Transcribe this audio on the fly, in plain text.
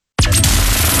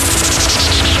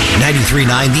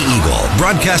93.9 The Eagle,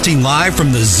 broadcasting live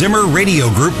from the Zimmer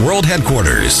Radio Group World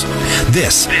Headquarters.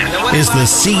 This is the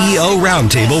CEO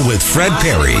Roundtable with Fred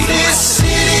Parry. This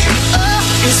city,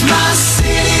 it's my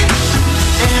city,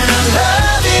 and I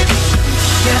love it,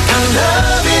 yeah, I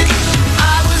love it.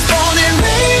 I was born and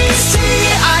raised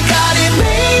here, I got it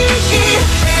made here,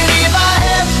 and if I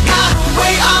ever got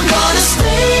away, I'm gonna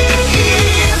stay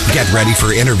here. Get ready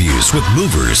for interviews with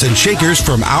movers and shakers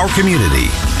from our community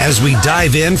as we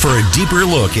dive in for a deeper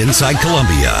look inside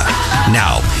Columbia.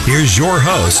 Now, here's your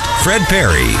host, Fred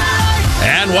Parry.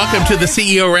 And welcome to the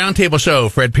CEO Roundtable Show.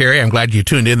 Fred Parry, I'm glad you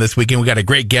tuned in this weekend. We got a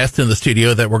great guest in the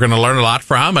studio that we're going to learn a lot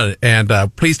from.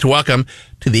 And pleased to welcome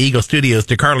to the Eagle Studios,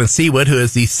 De'Carlon Seewood, who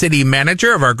is the city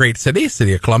manager of our great city,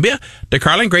 City of Columbia.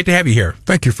 De'Carlon, great to have you here.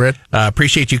 Thank you, Fred.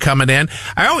 Appreciate you coming in.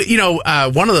 I always,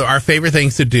 one of our favorite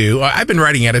things to do, I've been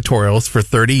writing editorials for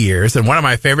 30 years, and one of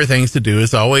my favorite things to do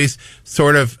is always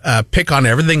sort of pick on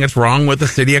everything that's wrong with the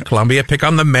City of Columbia, pick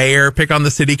on the mayor, pick on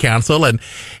the city council, and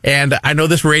I know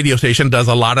this radio station does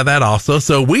a lot of that also.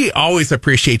 So we always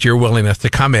appreciate your willingness to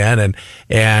come in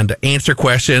and answer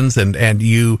questions, and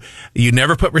you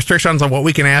never put restrictions on what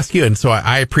we can ask you. And so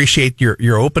I appreciate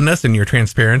your openness and your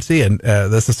transparency, and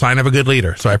that's a sign of a good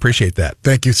leader. So I appreciate that.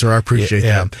 Thank you, sir. I appreciate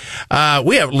that.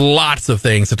 We have lots of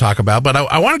things to talk about, but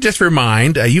I want to just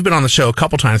remind, you've been on the show a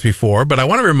couple times before, but I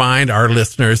want to remind our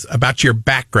listeners about your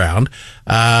background,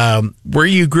 where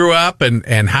you grew up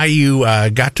and how you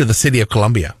got to the City of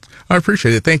Columbia. I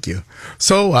appreciate it. Thank you.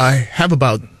 So I have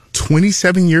about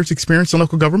 27 years experience in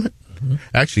local government.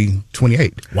 Actually,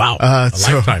 28. Wow.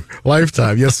 Lifetime.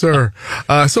 Lifetime. Yes, sir.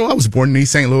 So I was born in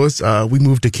East St. Louis. We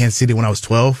moved to Kansas City when I was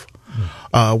 12.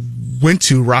 Went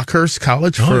to Rockhurst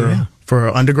College for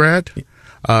undergrad.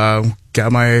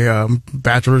 Got my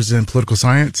bachelor's in political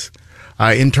science.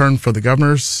 I interned for the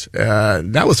governors.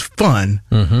 That was fun.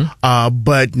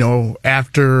 But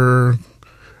after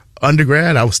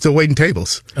undergrad, I was still waiting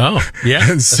tables. Oh, yeah.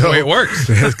 That's the way it works.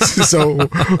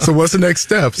 so what's the next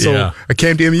step? So I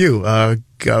came to MU,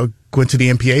 went to the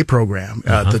MPA program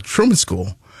at the Truman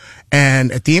School.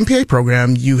 And at the MPA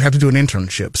program, you have to do an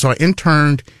internship. So I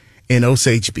interned in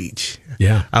Osage Beach.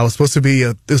 Yeah. It was supposed to be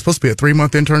a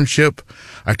 3-month internship.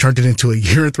 I turned it into a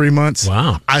year and 3 months.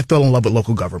 Wow. I fell in love with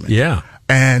local government. Yeah.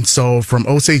 And so from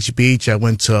Osage Beach, I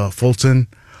went to Fulton.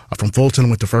 From Fulton,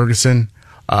 went to Ferguson.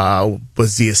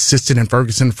 Was the assistant in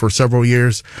Ferguson for several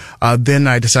years. Then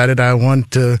I decided I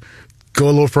wanted to go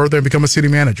a little further and become a city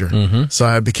manager. So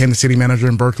I became the city manager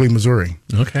in Berkeley, Missouri.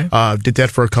 Okay. Did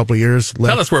that for a couple of years.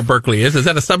 Tell us where Berkeley is. Is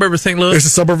that a suburb of St. Louis? It's a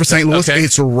suburb of St. Louis. Okay.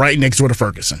 It's right next door to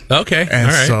Ferguson. Okay.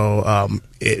 And all right. so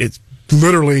it's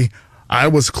literally, I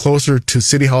was closer to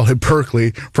City Hall at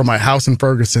Berkeley from my house in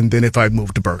Ferguson than if I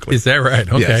moved to Berkeley. Is that right?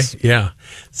 Okay. Yes. Yeah.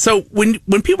 So when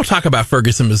people talk about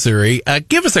Ferguson, Missouri,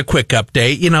 give us a quick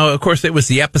update. Of course, it was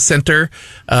the epicenter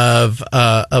of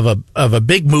a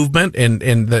big movement,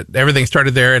 and that everything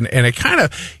started there, and it kind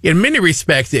of, in many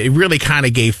respects, it really kind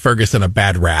of gave Ferguson a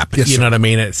bad rap. Yes, you know what I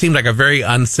mean? It seemed like a very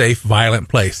unsafe, violent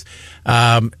place.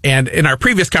 And in our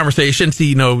previous conversations,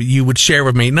 you would share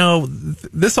with me, no,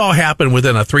 this all happened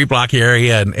within a 3-block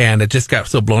area, and it just got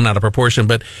so blown out of proportion.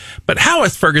 But how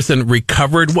has Ferguson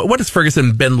recovered? What has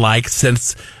Ferguson been like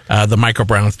since the Michael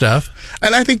Brown stuff?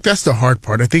 And I think that's the hard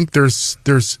part. I think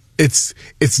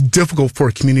it's difficult for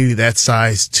a community that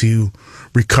size to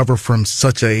recover from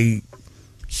such a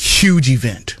huge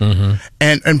event.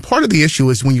 And part of the issue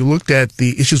is when you looked at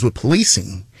the issues with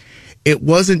policing, it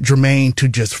wasn't germane to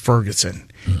just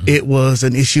Ferguson. It was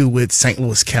an issue with St.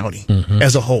 Louis County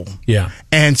as a whole. Yeah.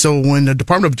 And so when the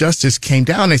Department of Justice came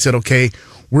down, they said, okay,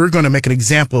 we're going to make an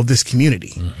example of this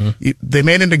community. They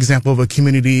made an example of a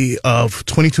community of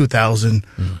 22,000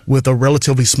 with a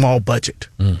relatively small budget.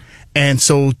 And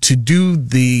so to do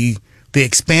the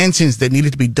expansions that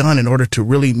needed to be done in order to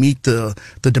really meet the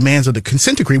demands of the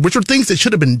consent decree, which are things that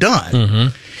should have been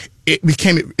done, it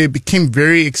became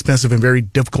very expensive and very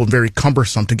difficult and very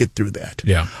cumbersome to get through that.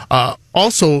 Yeah.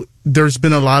 Also, there's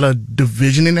been a lot of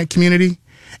division in that community,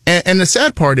 and the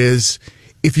sad part is,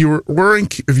 if you were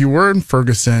in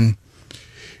Ferguson,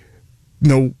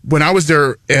 when I was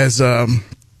there as an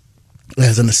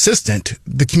assistant,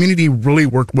 the community really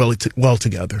worked well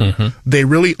together. They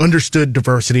really understood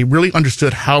diversity, really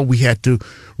understood how we had to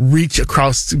reach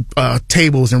across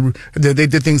tables, and they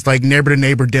did things like neighbor to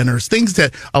neighbor dinners, things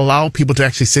that allow people to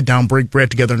actually sit down, break bread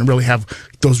together, and really have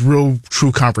those real,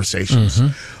 true conversations.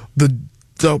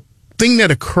 The thing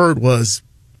that occurred was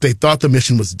they thought the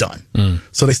mission was done.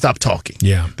 So they stopped talking.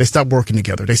 Yeah. They stopped working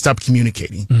together. They stopped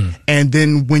communicating. And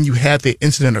then when you had the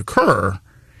incident occur,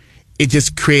 it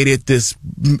just created this,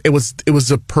 it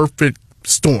was a perfect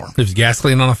storm. It was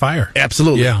gasoline on a fire.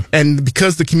 Absolutely. Yeah. And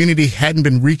because the community hadn't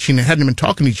been reaching and hadn't been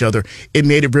talking to each other, it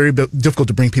made it very difficult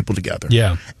to bring people together.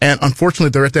 Yeah. And unfortunately,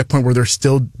 they're at that point where they're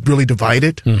still really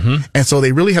divided. Mm-hmm. And so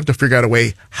they really have to figure out a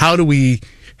way, how do we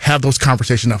have those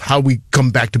conversations of how we come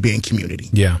back to being community?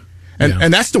 Yeah.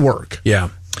 And that's the work. Yeah.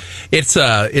 It's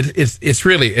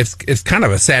really kind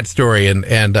of a sad story,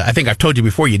 and I think I've told you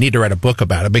before, you need to write a book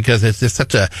about it, because it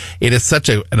is such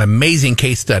an amazing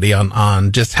case study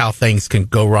on just how things can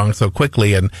go wrong so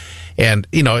quickly, and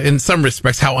in some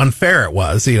respects how unfair it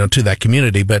was to that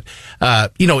community. But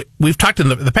we've talked in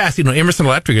the past, Emerson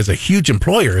Electric is a huge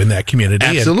employer in that community.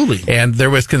 Absolutely. And there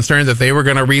was concern that they were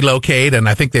going to relocate, and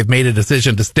I think they've made a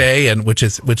decision to stay, and which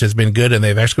has been good, and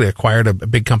they've actually acquired a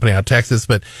big company out of Texas.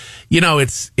 But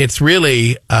it's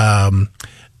really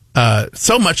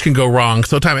so much can go wrong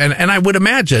so time, and I would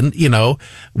imagine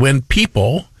when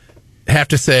people have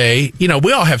to say,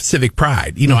 we all have civic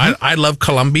pride. I love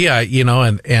Columbia,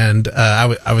 and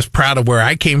I was proud of where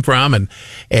I came from,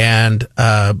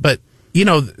 but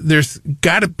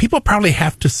people probably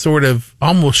have to sort of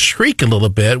almost shriek a little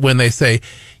bit when they say,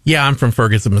 yeah, I'm from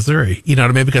Ferguson, Missouri. You know what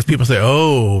I mean? Because people say,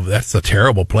 oh, that's a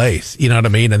terrible place. You know what I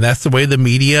mean? And that's the way the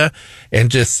media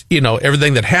and just,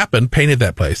 everything that happened painted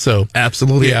that place. So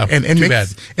absolutely. Yeah. And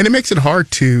it makes it hard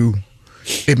to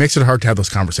have those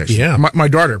conversations. Yeah. My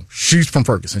daughter, she's from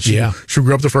Ferguson. She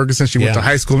grew up to Ferguson. She went to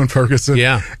high school in Ferguson.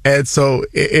 Yeah. And so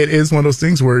it is one of those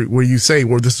things where you say,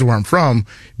 well, this is where I'm from.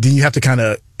 Then you have to kind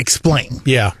of explain.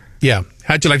 Yeah. Yeah.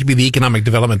 How'd you like to be the economic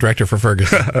development director for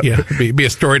Ferguson? Yeah. Be a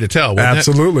story to tell.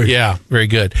 Absolutely. It? Yeah. Very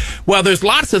good. Well, there's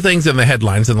lots of things in the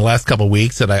headlines in the last couple of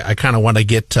weeks that I kind of want to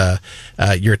get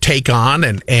your take on,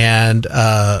 and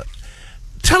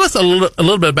tell us a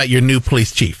little bit about your new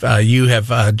police chief. You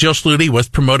have Jill Schlude was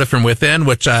promoted from within,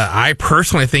 which I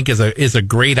personally think is a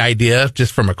great idea,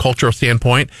 just from a cultural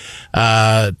standpoint.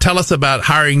 Tell us about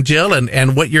hiring Jill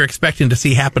and what you're expecting to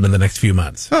see happen in the next few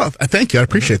months. Oh, thank you. I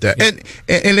appreciate that. Yeah.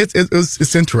 And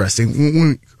it's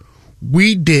interesting.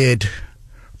 We did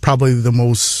probably the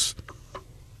most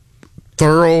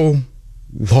thorough,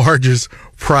 largest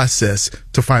process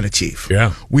to find a chief.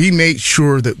 Yeah. We made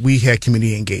sure that we had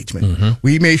community engagement. Mm-hmm.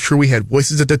 We made sure we had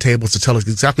voices at the tables to tell us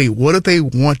exactly what do they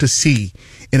want to see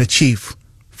in a chief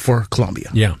for Columbia.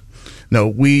 Yeah. No,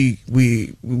 we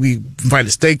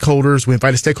invited stakeholders. We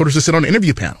invited stakeholders to sit on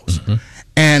interview panels. Mm-hmm.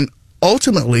 And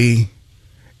ultimately,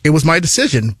 it was my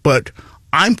decision, but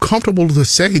I'm comfortable to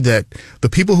say that the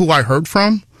people who I heard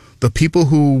from, the people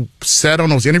who sat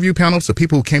on those interview panels, the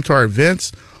people who came to our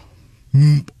events,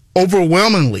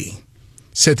 overwhelmingly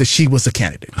said that she was the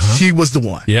candidate. Uh-huh. She was the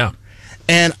one. Yeah.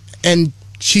 And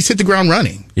she's hit the ground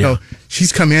running. Yeah.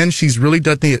 She's come in, she's really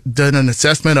done an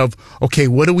assessment of, okay,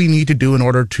 what do we need to do in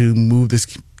order to move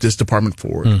this department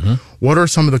forward? Mm-hmm. What are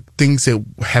some of the things that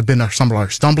have been some of our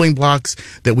stumbling blocks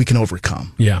that we can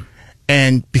overcome? Yeah.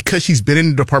 And because she's been in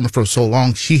the department for so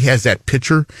long, she has that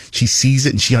picture. She sees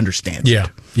it and she understands it.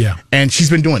 Yeah. And she's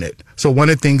been doing it. So one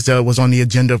of the things that was on the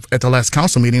agenda at the last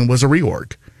council meeting was a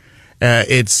reorg.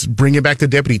 It's bringing back the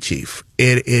deputy chief.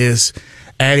 It is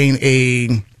adding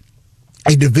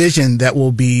a division that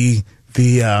will be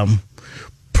the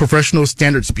Professional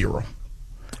Standards Bureau.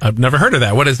 I've never heard of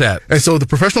that. What is that? And so the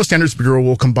Professional Standards Bureau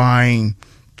will combine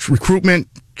recruitment,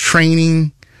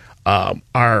 training,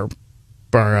 our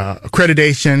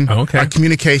accreditation, our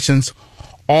communications,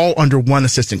 all under one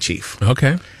assistant chief.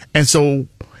 Okay. And so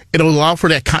it'll allow for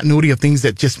that continuity of things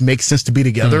that just make sense to be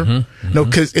together. Mm-hmm, mm-hmm. No,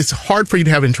 because it's hard for you to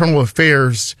have internal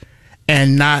affairs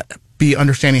and not be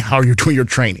understanding how you're doing your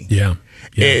training. Yeah.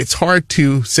 It's hard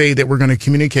to say that we're going to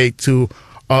communicate to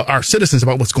our citizens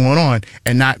about what's going on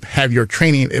and not have your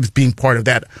training as being part of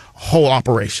that whole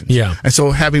operation. Yeah. And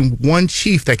so having one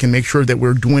chief that can make sure that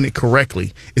we're doing it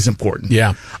correctly is important.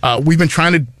 Yeah. We've been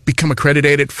trying to become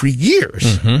accredited for years.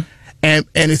 Mm-hmm. And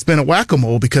it's been a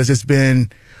whack-a-mole because it's been,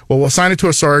 well, we'll assign it to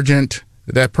a sergeant.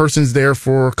 That person's there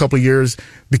for a couple of years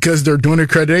because they're doing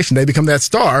accreditation. They become that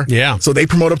star. Yeah. So they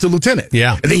promote up to lieutenant.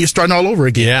 Yeah. And then you're starting all over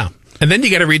again. Yeah. And then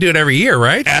you got to redo it every year,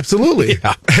 right? Absolutely.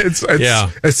 Yeah.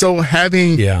 And so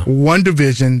having one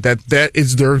division that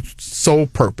is their sole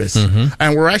purpose. Mm-hmm.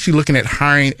 And we're actually looking at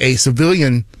hiring a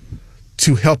civilian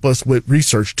to help us with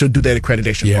research to do that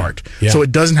accreditation part. Yeah. So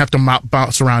it doesn't have to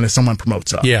bounce around as someone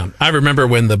promotes up. Yeah. I remember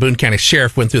when the Boone County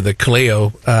Sheriff went through the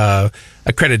Kaleo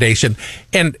accreditation.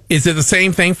 And is it the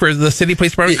same thing for the city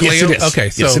police department? Yes, it is. Okay,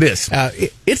 so yes, it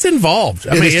is. It's involved.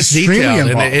 I mean, it's extremely detailed,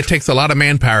 involved. and it takes a lot of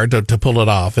manpower to pull it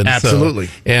off. And Absolutely.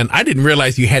 And I didn't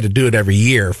realize you had to do it every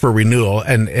year for renewal,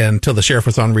 and until the sheriff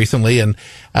was on recently, and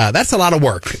that's a lot of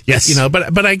work. Yes. You know,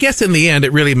 but I guess in the end,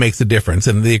 it really makes a difference,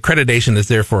 and the accreditation is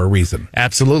there for a reason.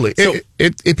 Absolutely. So-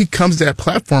 It becomes that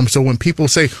platform. So when people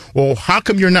say, well, how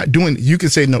come you're not doing it? You can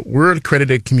say, no, we're an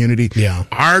accredited community. Yeah.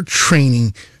 Our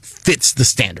training fits the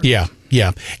standard. Yeah,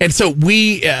 yeah. And so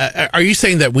we, are you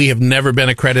saying that we have never been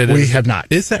accredited? We have not.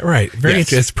 Is that right? Very Yes.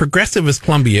 interesting. As progressive as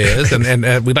Columbia is,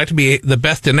 and we'd like to be the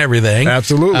best in everything.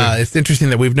 Absolutely. It's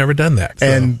interesting that we've never done that. So.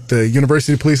 And the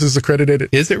University Police is accredited.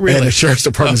 Is it really? And the Sheriff's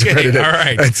Department is accredited. All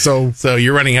right. And so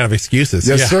you're running out of excuses.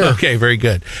 Yes, sir. Okay, very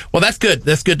good. Well, that's good.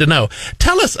 That's good to know.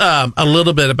 Tell us a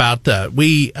little bit about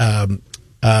we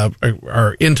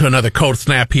are into another cold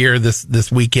snap here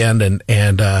this weekend,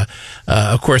 and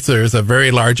of course there's a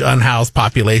very large unhoused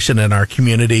population in our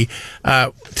community.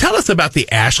 Tell us about the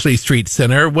Ashley Street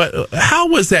Center. How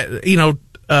was that? You know,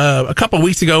 a couple of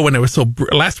weeks ago when it was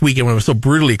last weekend when it was so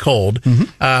brutally cold.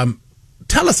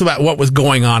 Tell us about what was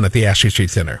going on at the Ashley Street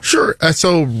Center. Sure.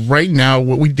 So right now,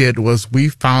 what we did was we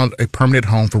found a permanent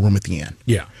home for Room at the Inn.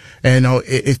 Yeah. And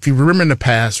if you remember in the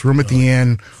past, Room at the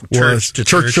Inn was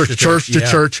Church to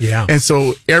church. Yeah. And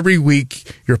so every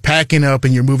week you're packing up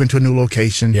and you're moving to a new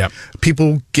location. Yep.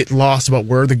 People get lost about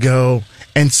where to go.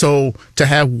 And so to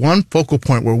have one focal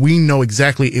point where we know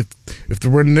exactly if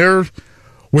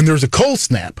when there's a cold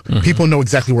snap, people know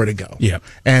exactly where to go. Yeah.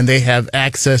 And they have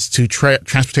access to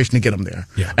transportation to get them there.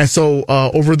 Yeah. And so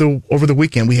over the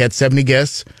weekend we had 70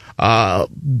 guests. As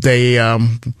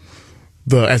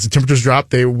the temperatures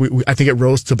dropped, I think it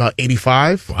rose to about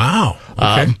 85. Wow.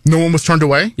 Okay. No one was turned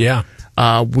away. Yeah.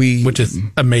 Which is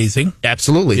amazing.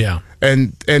 Absolutely. Yeah.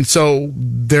 And so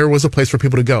there was a place for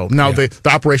people to go. Now Yeah. the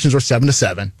operations were 7 to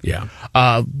 7. Yeah.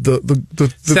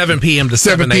 The 7 p.m. to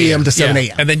 7 p.m. to 7 Yeah.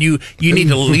 a.m. And then you need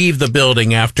to leave the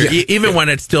building after, even when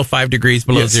it's still 5 degrees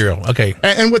below Yes. zero. Okay.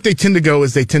 And what they tend to go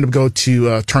is to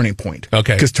Turning Point.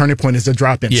 Okay. Because Turning Point is a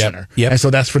drop-in Yep. center. Yep. And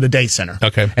so that's for the day center.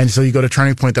 Okay. And so you go to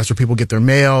Turning Point, that's where people get their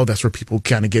mail, that's where people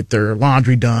kind of get their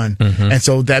laundry done. Mm-hmm. And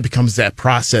so that becomes that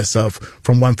process of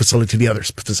from one facility to the other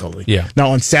facility. Yeah.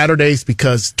 Now on Saturdays,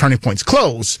 because Turning Point's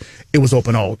closed, it was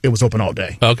open all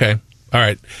day. Okay. All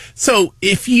right. So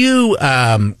if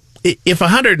if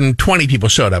 120 people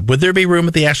showed up, would there be room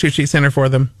at the Ashley Street Center for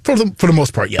them? For the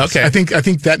most part, yes. Okay. I think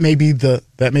that may be the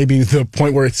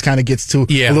point where it's kind of gets to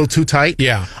a little too tight.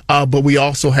 Yeah. But we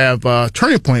also have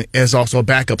Turning Point as also a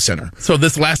backup center. So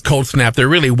this last cold snap, there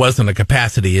really wasn't a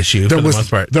capacity issue for the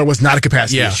most part. There was not a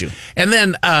capacity issue. And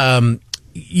then I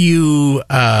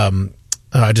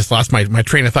just lost my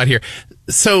train of thought here.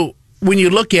 So when you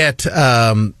look at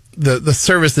the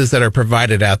services that are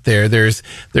provided out there, there's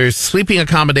sleeping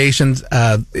accommodations.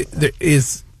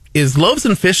 Is Loaves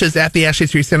and Fishes at the Ashley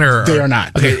Street Center? They are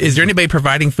not. Okay. Is there anybody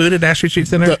providing food at Ashley Street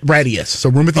Center? The RATI is. So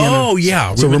Room at the Inn. Oh,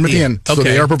 yeah. So Room at the Inn. So Okay.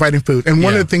 they are providing food. And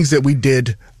one Yeah. of the things that we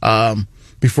did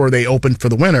before they opened for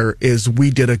the winter is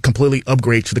we did a completely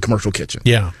upgrade to the commercial kitchen.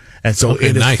 Yeah. And so Okay,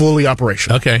 it is nice. fully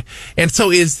operational. Okay. And so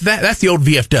that's the old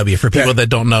VFW for people that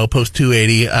don't know, Post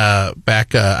 280,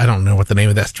 back, I don't know what the name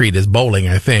of that street is, Bowling,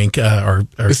 I think, or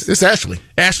It's Ashley.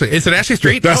 Ashley. Is it Ashley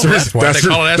Street? That's why they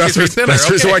call it Ashley Street Center.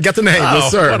 That's where I got the name. Yes,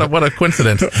 sir. What a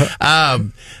coincidence.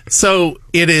 So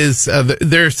it is,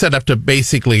 they're set up to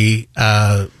basically,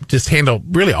 just handle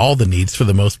really all the needs for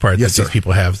the most part Yes, that these sir.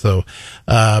 people have. So,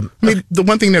 I mean, the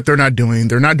one thing that they're not doing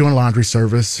laundry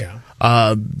service.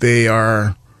 Yeah. They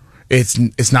are.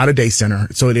 It's not a day center,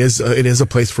 so it is a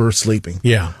place for sleeping.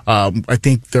 Yeah. I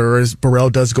think Burrell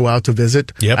does go out to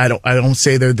visit. Yep. I don't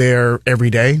say they're there every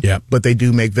day. Yep. But they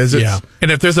do make visits. yeah.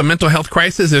 And if there's a mental health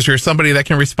crisis, is there somebody that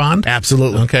can respond?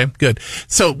 Absolutely. Okay, good.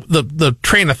 So the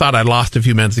train of thought I lost a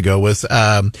few minutes ago was,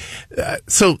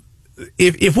 so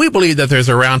if we believe that there's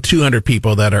around 200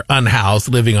 people that are unhoused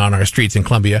living on our streets in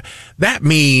Columbia, that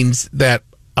means that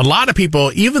a lot of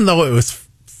people, even though it was,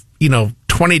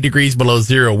 20 degrees below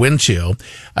zero wind chill,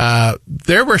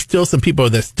 there were still some people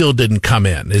that still didn't come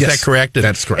in. Is Yes, that correct?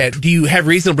 that's correct. Do you have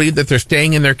reason to believe that they're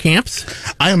staying in their camps?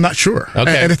 I am not sure.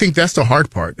 Okay. And I think that's the hard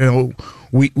part.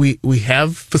 We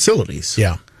have facilities.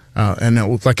 Yeah.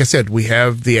 And like I said, we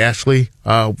have the Ashley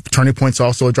Turning Point's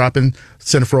also a drop-in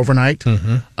center for overnight.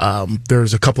 Mm-hmm.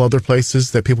 There's a couple other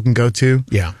places that people can go to.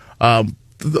 Yeah.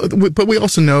 But we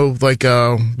also know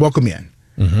Welcome Inn.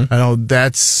 Mm-hmm. I know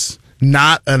that's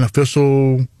not an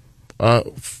official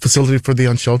facility for the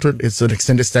unsheltered. It's an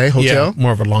extended stay hotel. Yeah,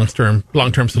 more of a long-term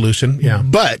solution. Yeah.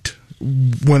 But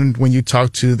when you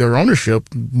talk to their ownership,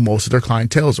 most of their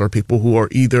clientele are people who are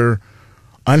either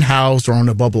unhoused or on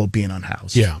the bubble of being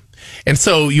unhoused. Yeah. And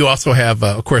so you also have,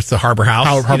 of course, the Harbor House.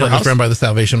 Harbor House. That's run by the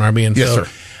Salvation Army. And Yes,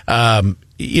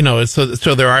 so,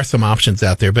 so there are some options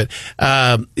out there. But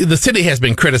the city has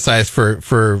been criticized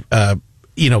for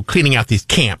cleaning out these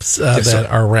camps that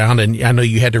are around. And I know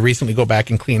you had to recently go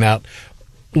back and clean out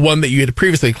one that you had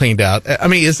previously cleaned out. I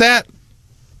mean, is that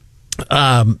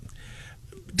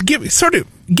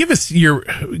give us your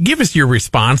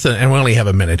response, and we only have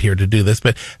a minute here to do this,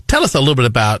 but tell us a little bit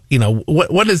about,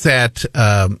 what is that,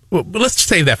 let's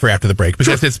save that for after the break,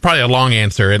 because it's probably a long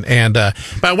answer, but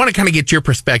I want to kind of get your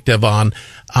perspective on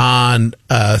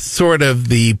sort of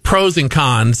the pros and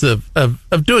cons of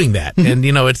doing that. And,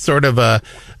 it's sort of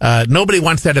nobody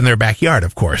wants that in their backyard,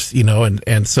 of course,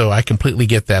 and so I completely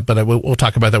get that, but we'll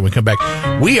talk about that when we come back.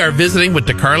 We are visiting with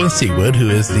De'Carlon Seewood, who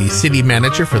is the city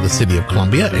manager for the city of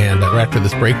Columbia, and after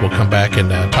this break, we'll come back and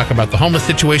talk about the homeless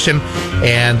situation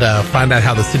and find out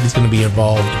how the city's going to be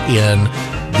involved in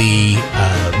the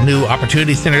new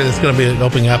opportunity center that's going to be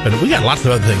opening up. And we got lots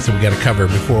of other things that we got to cover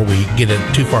before we get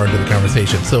too far into the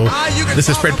conversation. So this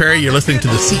is Fred Parry. You're listening to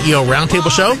the CEO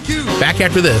Roundtable Show. Back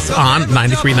after this on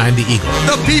 93.9 The Eagle.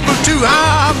 The people too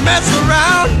high mess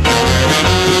around.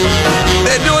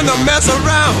 They're doing the mess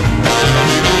around.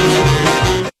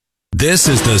 This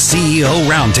is the CEO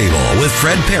Roundtable with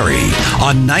Fred Parry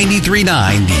on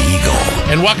 93.9 The Eagle.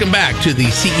 And welcome back to the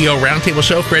CEO Roundtable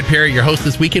Show. Fred Parry, your host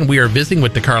this weekend. We are visiting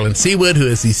with De'Carlon Seewood, who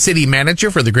is the city manager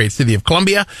for the great city of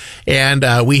Columbia. And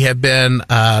we have been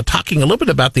talking a little bit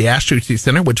about the Opportunity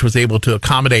Center, which was able to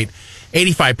accommodate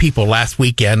 85 people last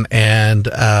weekend and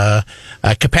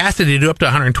capacity to do up to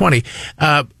 120.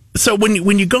 So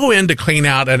when you go in to clean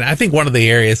out, and I think one of the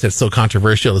areas that's so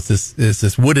controversial is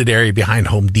this wooded area behind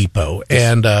Home Depot.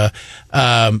 And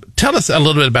tell us a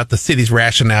little bit about the city's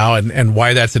rationale and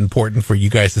why that's important for you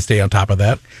guys to stay on top of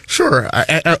that. Sure.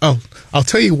 I'll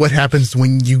tell you what happens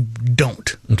when you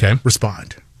don't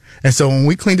respond. And so when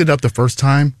we cleaned it up the first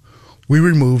time, we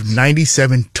removed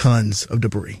 97 tons of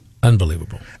debris.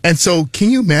 Unbelievable. And so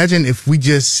can you imagine if we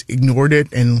just ignored it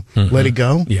and let it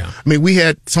go? Yeah. I mean,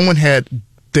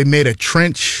 they made a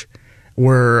trench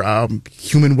where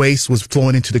human waste was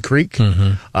flowing into the creek.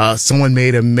 Someone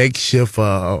made a makeshift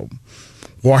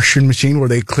washing machine where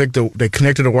they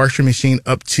connected a washing machine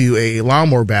up to a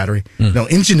lawnmower battery.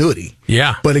 Ingenuity.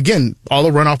 Yeah. But again, all the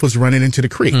runoff was running into the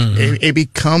creek. It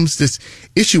becomes this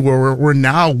issue where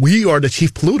we are the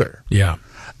chief polluter. Yeah.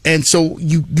 And so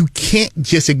you can't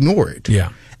just ignore it.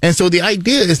 Yeah. And so the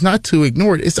idea is not to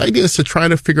ignore it. The idea is to try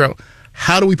to figure out,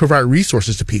 how do we provide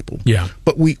resources to people? Yeah.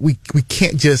 But we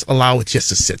can't just allow it just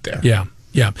to sit there. Yeah.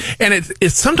 Yeah. And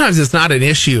it's sometimes it's not an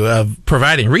issue of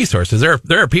providing resources. There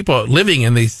are people living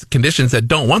in these conditions that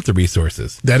don't want the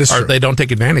resources. That is true. Or they don't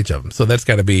take advantage of them. So that's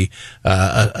got to be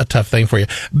a tough thing for you.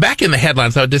 Back in the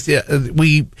headlines,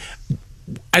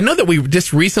 I know that we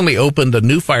just recently opened a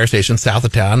new fire station south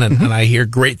of town, and I hear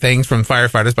great things from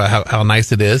firefighters about how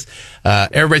nice it is.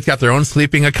 Everybody's got their own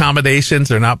sleeping accommodations.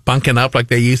 They're not bunking up like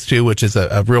they used to, which is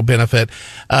a real benefit.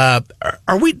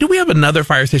 Do we have another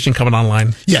fire station coming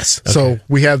online? Yes. Okay. So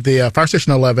we have the Fire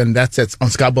Station 11. That's on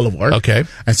Scott Boulevard. Okay.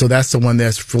 And so that's the one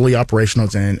that's fully operational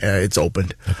and it's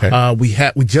opened. Okay. We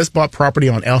just bought property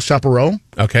on El Chaparral.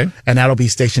 Okay. And that'll be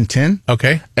Station 10.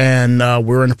 Okay. And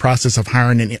we're in the process of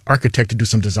hiring an architect to do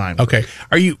some design work. Okay.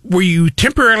 Were you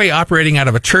temporarily operating out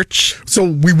of a church? So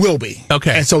we will be.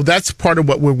 Okay. And so that's part of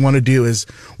what we want to do is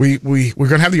we're going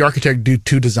to have the architect do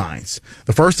two designs.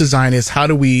 The first design is how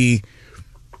do we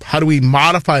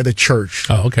modify the church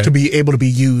to be able to be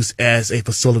used as a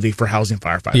facility for housing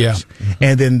firefighters. Yeah.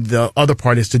 And then the other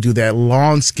part is to do that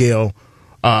lawn scale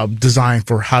design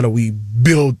for how do we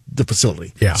build the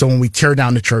facility. Yeah. So when we tear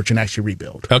down the church and actually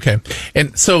rebuild. Okay.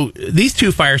 And so these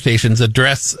two fire stations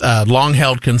address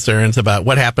long-held concerns about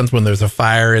what happens when there's a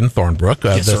fire in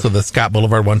Thornbrook. So the Scott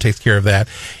Boulevard one takes care of that.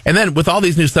 And then with all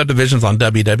these new subdivisions on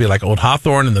WW, like Old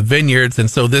Hawthorne and the Vineyards,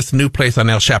 and so this new place on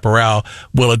El Chaparral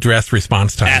will address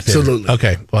response time. Absolutely.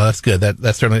 Okay. Well, that's good.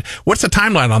 That's certainly. What's the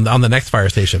timeline on the next fire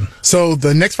station? So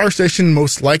the next fire station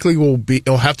most likely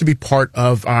it'll have to be part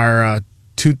of our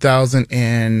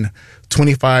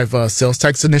 2025 sales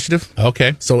tax initiative.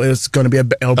 Okay. So it's going to be a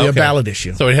ballot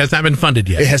issue. So it has not been funded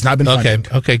yet. It has not been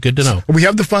funded. Okay. Good to know. We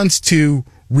have the funds to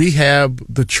rehab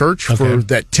the church for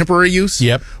that temporary use.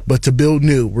 Yep. But to build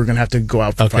new, we're going to have to go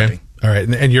out for funding. All right.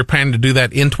 And you're planning to do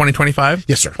that in 2025?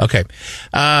 Yes, sir. Okay.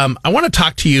 I want to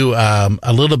talk to you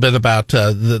a little bit about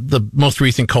the most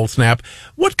recent cold snap.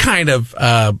 What kind of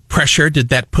pressure did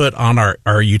that put on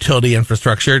our utility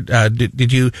infrastructure?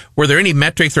 Were there any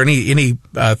metrics or any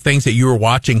things that you were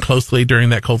watching closely during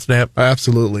that cold snap?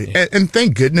 Absolutely. And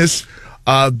thank goodness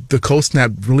The cold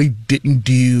snap really didn't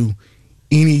do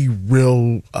any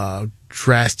real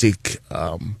drastic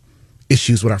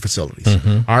issues with our facilities.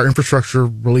 Our infrastructure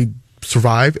really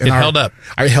survived. And it held up.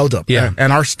 It held up. Yeah.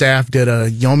 And our staff did a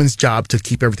yeoman's job to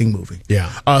keep everything moving.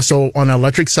 Yeah. So on the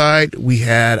electric side, we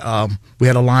had a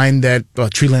line that a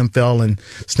tree limb fell and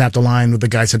snapped a line. The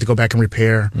guys had to go back and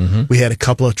repair. We had a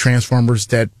couple of transformers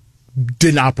that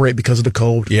didn't operate because of the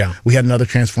cold. Yeah. We had another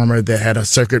transformer that had a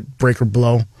circuit breaker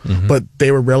blow, but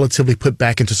they were relatively put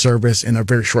back into service in a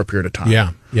very short period of time.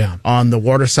 Yeah. Yeah. On the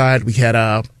water side, we had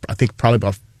I think probably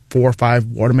about 4 or 5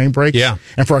 water main breaks. Yeah.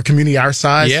 And for a community our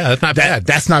size, Yeah, that's not bad.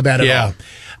 That's not bad at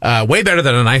all. Way better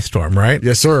than an ice storm, right?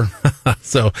 Yes, sir.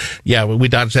 So, yeah, we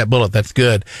dodged that bullet. That's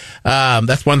good.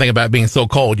 That's one thing about being so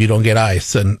cold, you don't get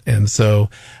ice. And so,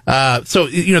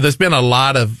 there's been a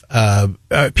lot of,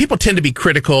 people tend to be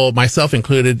critical, myself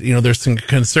included. There's some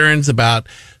concerns about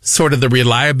sort of the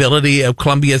reliability of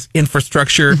Columbia's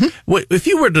infrastructure. If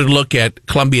you were to look at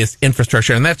Columbia's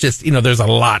infrastructure, and that's just, there's a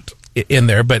lot in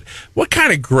there, but what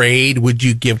kind of grade would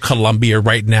you give Columbia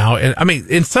right now? And I mean,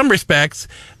 in some respects,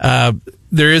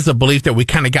 there is a belief that we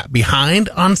kind of got behind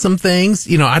on some things.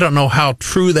 I don't know how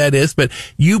true that is, but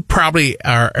you probably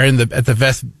are at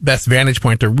the best vantage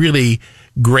point to really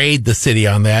grade the city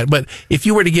on that. But if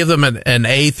you were to give them an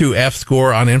A through F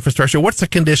score on infrastructure, what's the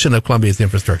condition of Columbia's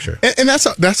infrastructure? And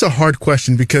that's a hard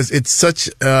question because it's such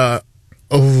a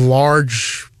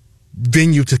large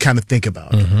venue to kind of think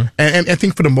about. And I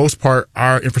think for the most part,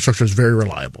 our infrastructure is very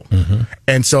reliable.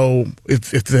 And so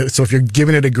if you're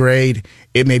giving it a grade,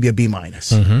 it may be a B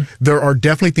minus. There are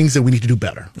definitely things that we need to do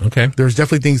better. Okay. There's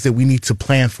definitely things that we need to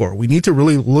plan for. We need to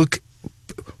really look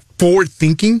forward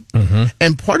thinking.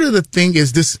 And part of the thing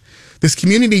is this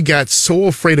community got so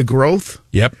afraid of growth.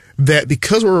 Yep. That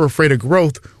because we were afraid of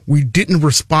growth, we didn't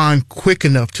respond quick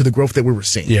enough to the growth that we were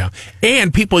seeing. Yeah.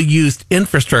 And people used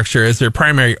infrastructure as their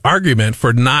primary argument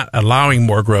for not allowing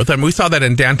more growth. I mean, we saw that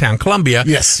in downtown Columbia.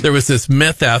 Yes. There was this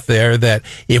myth out there that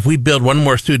if we build one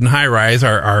more student high rise,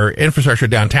 our infrastructure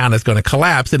downtown is going to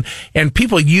collapse. And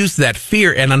people used that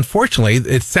fear. And unfortunately,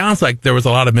 it sounds like there was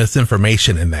a lot of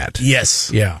misinformation in that.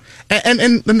 Yes. Yeah.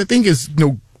 And the thing is,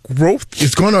 growth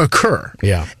is going to occur.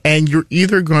 Yeah. And you're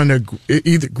either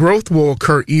growth will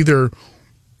occur either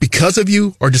because of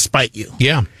you or despite you.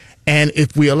 Yeah. And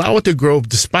if we allow it to grow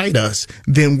despite us,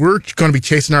 then we're going to be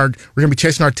chasing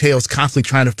our tails constantly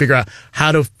trying to figure out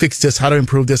how to fix this, how to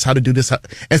improve this, how to do this.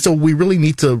 And so we really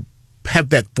need to have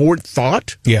that forward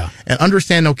thought. Yeah. And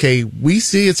understand, okay, we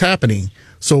see it's happening.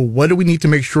 So what do we need to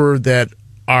make sure that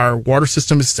our water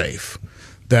system is safe?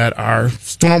 That our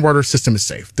stormwater system is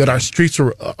safe, that our streets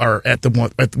are at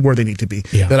where they need to be,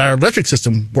 that our electric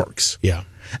system works. Yeah.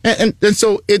 And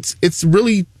so it's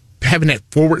really having that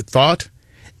forward thought.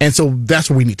 And so that's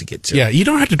where we need to get to. Yeah. You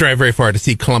don't have to drive very far to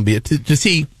see Columbia, to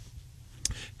see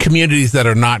communities that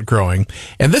are not growing.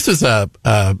 And this was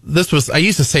I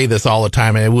used to say this all the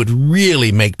time, and it would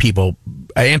really make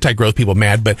anti-growth people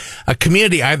mad, but a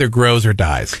community either grows or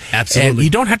dies. Absolutely. And you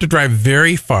don't have to drive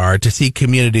very far to see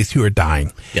communities who are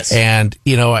dying. Yes. And,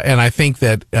 and I think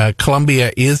that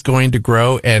Columbia is going to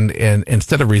grow, and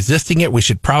instead of resisting it, we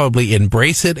should probably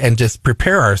embrace it and just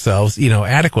prepare ourselves,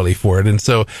 adequately for it. And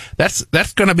so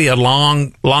that's going to be a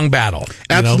long battle.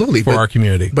 Absolutely. For our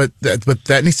community. But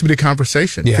that needs to be the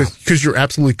conversation. Yeah. Because you're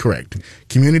absolutely correct.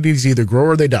 Communities either grow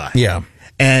or they die. Yeah.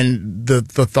 And the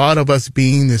thought of us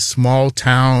being this small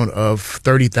town of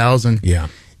 30,000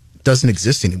 doesn't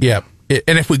exist anymore. Yeah.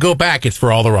 And if we go back, it's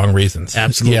for all the wrong reasons.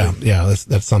 Absolutely. Yeah,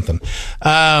 that's something.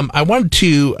 I wanted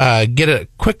to get a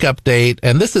quick update,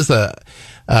 and this is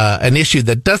an issue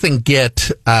that doesn't get,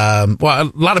 a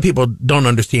lot of people don't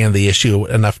understand the issue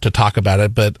enough to talk about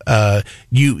it, but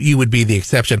you would be the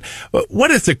exception.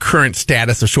 What is the current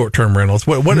status of short-term rentals?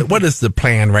 What is the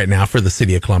plan right now for the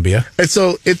city of Columbia? And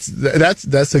so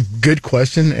that's a good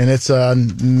question, and it's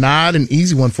not an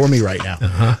easy one for me right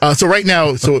now. So right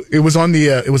now, it was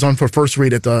on for first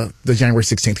read at the January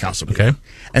 16th council meeting. Okay.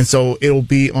 And so it'll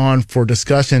be on for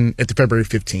discussion at the February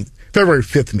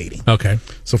 5th meeting. Okay.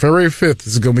 So February 5th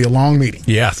is going to be a long meeting.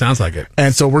 Yeah, sounds like it.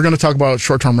 And so we're going to talk about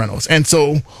short-term rentals. And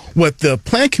so what the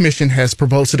Plan Commission has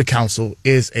proposed to the council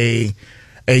is a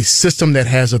system that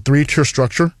has a 3-tier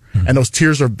structure, and those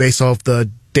tiers are based off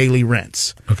the daily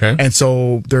rents. Okay. And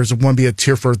so there's one be a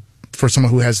tier for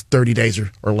someone who has 30 days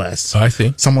or less. Oh, I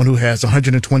see. Someone who has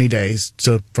 120 days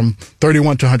from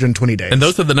 31 to 120 days. And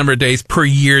those are the number of days per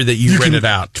year that you rent it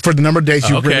out. For the number of days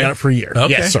you Okay. rent it out for a year.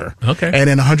 Okay. Yes, sir. Okay. And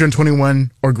then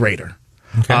 121 or greater.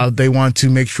 Okay. They want to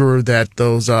make sure that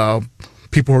those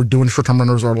people who are doing short-term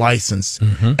rentals are licensed,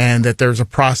 and that there's a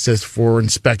process for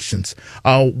inspections.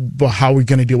 But how are we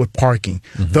going to deal with parking?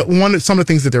 Some of the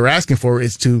things that they're asking for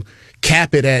is to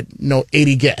cap it at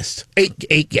 80 guests,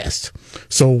 eight guests.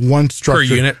 So one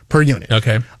structure per unit.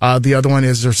 Okay. The other one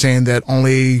is they're saying that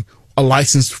only a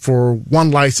license for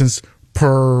one license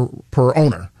per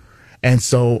owner, and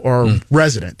so or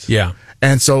resident. Yeah.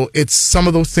 And so it's some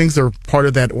of those things that are part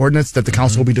of that ordinance that the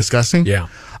council will be discussing. Yeah.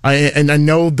 And I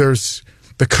know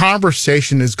the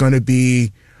conversation is going to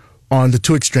be on the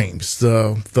two extremes.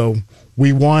 The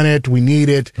we want it, we need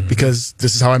it because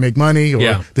this is how I make money, or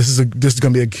this is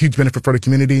going to be a huge benefit for the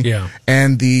community. Yeah.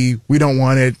 And the we don't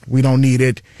want it, we don't need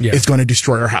it, it's going to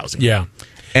destroy our housing. Yeah.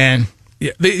 And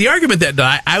the argument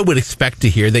that I would expect to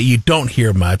hear that you don't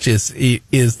hear much is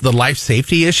the life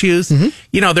safety issues.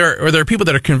 There are people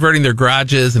that are converting their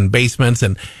garages and basements,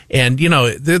 and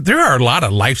there are a lot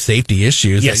of life safety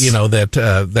issues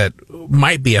that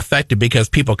might be affected because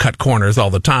people cut corners all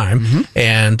the time,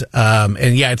 and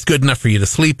it's good enough for you to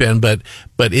sleep in, but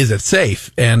is it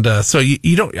safe? And so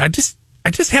you don't. I just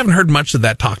haven't heard much of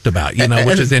that talked about,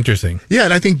 which is interesting. Yeah,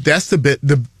 and I think that's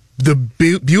the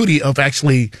beauty of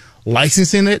actually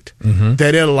licensing it,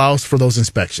 that it allows for those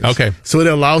inspections. Okay. So it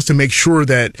allows to make sure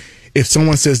that if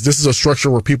someone says this is a structure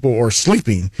where people are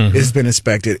sleeping, it's been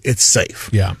inspected, it's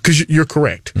safe. Yeah. Because you're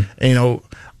correct.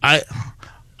 I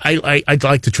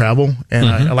like to travel, and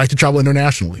I like to travel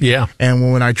internationally. Yeah.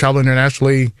 And when I travel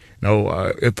internationally,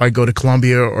 if I go to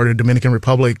Colombia or the Dominican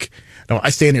Republic,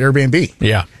 I stay in an Airbnb.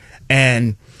 Yeah.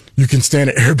 And you can stay in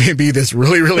an Airbnb that's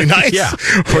really, really nice.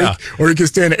 Or you can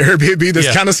stay in an Airbnb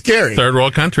that's kind of scary. Third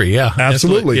world country. Yeah.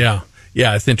 Absolutely. Yeah.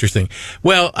 Yeah. It's interesting.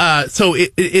 Well, so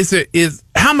is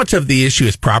how much of the issue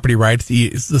is property rights?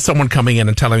 Is someone coming in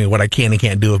and telling me what I can and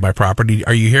can't do with my property?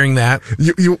 Are you hearing that?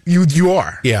 You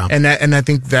are. Yeah. And I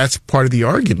think that's part of the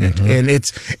argument. And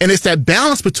it's that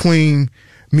balance between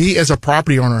me as a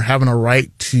property owner having a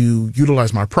right to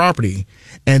utilize my property,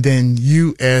 and then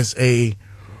you as a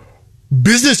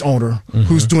business owner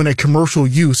who's doing a commercial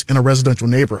use in a residential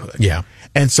neighborhood. Yeah.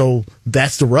 And so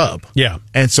that's the rub. Yeah.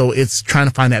 And so it's trying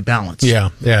to find that balance.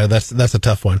 Yeah. Yeah. That's a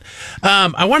tough one.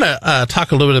 I want to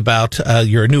talk a little bit about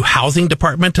your new housing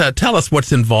department. Tell us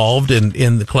what's involved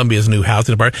in the Columbia's new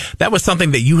housing department. That was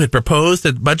something that you had proposed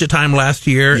at budget time last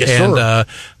year. Yes,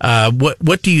 and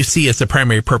what do you see as the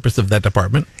primary purpose of that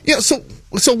department? Yeah. So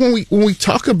when we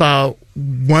talk about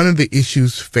one of the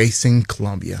issues facing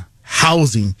Columbia,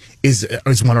 housing is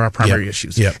one of our primary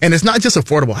issues. Yep. And it's not just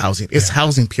affordable housing, it's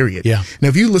housing, period. Yeah. Now,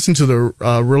 if you listen to the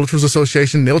Realtors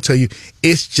Association, they'll tell you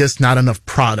it's just not enough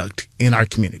product in our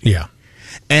community. Yeah.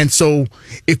 And so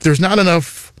if there's not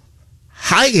enough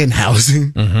high-end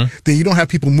housing, then you don't have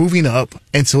people moving up.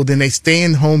 And so then they stay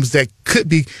in homes that could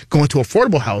be going to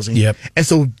affordable housing. Yep. And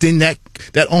so then that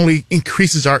only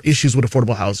increases our issues with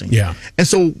affordable housing. Yeah. And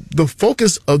so the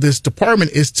focus of this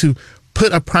department is to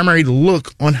put a primary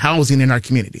look on housing in our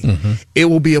community. It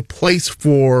will be a place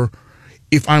for,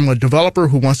 if I'm a developer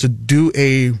who wants to do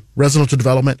a residential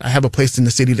development, I have a place in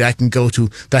the city that I can go to,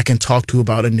 that I can talk to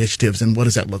about initiatives and what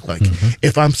does that look like.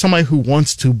 If I'm somebody who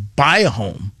wants to buy a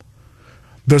home,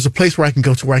 there's a place where I can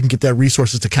go to where I can get that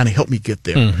resources to kind of help me get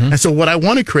there. And so what I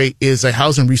want to create is a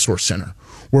housing resource center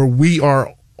where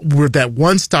we're that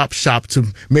one-stop shop to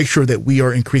make sure that we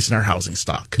are increasing our housing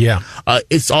stock. Yeah.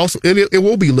 It's also, it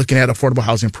will be looking at affordable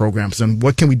housing programs and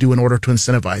what can we do in order to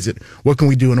incentivize it? What can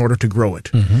we do in order to grow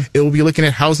it? It will be looking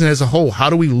at housing as a whole.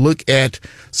 How do we look at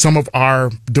some of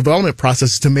our development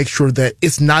processes to make sure that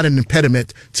it's not an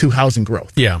impediment to housing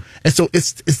growth? Yeah. And so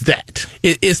it's that.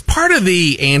 Is part of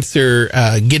the answer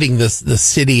getting the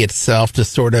city itself to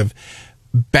sort of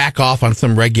back off on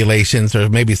some regulations or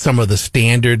maybe some of the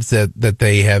standards that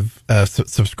they have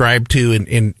subscribed to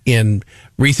in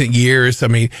recent years? I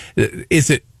mean,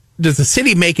 does the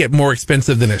city make it more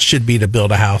expensive than it should be to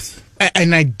build a house?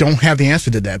 And I don't have the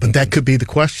answer to that, but that could be the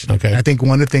question. Okay. I think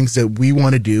one of the things that we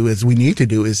want to do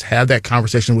is have that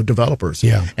conversation with developers.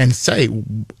 Yeah. And say,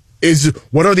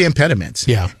 what are the impediments?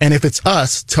 Yeah. And if it's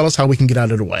us, tell us how we can get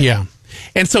out of the way. Yeah.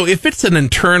 And so if it's an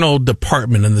internal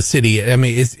department in the city, I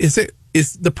mean,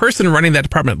 is the person running that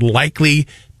department likely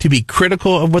to be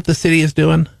critical of what the city is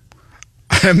doing?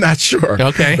 I'm not sure.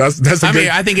 Okay. I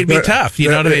think it'd be tough. You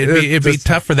know what I mean? It'd be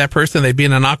tough for that person. They'd be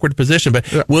in an awkward position.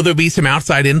 But will there be some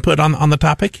outside input on the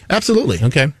topic? Absolutely.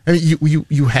 Okay. I mean,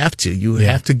 you have to. You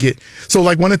have to get. So,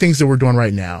 like, one of the things that we're doing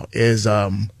right now is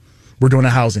we're doing a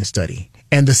housing study,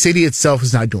 and the city itself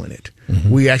is not doing it.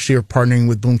 We actually are partnering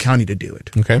with Boone County to do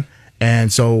it. Okay.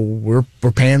 And so we're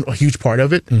paying a huge part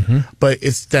of it, but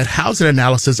it's that housing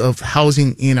analysis of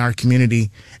housing in our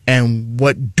community and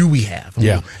what do we have,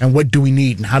 and what do we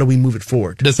need, and how do we move it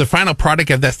forward. Does the final product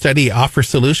of that study offer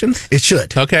solutions? It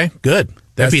should. Okay, good.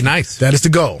 That'd be nice. That is the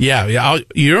goal. Yeah.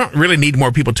 You don't really need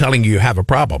more people telling you have a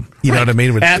problem. You know what I mean?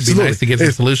 It'd be nice to get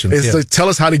some solutions. It's to tell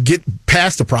us how to get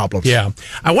past the problems. Yeah.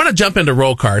 I want to jump into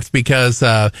roll carts because,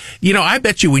 I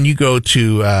bet you when you go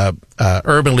to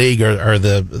Urban League or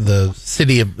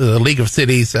the League of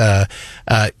Cities,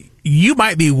 you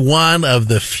might be one of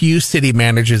the few city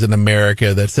managers in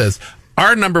America that says,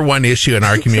 our number one issue in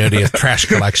our community is trash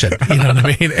collection. You know what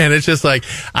I mean? And it's just like,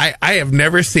 I have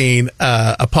never seen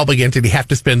a public entity have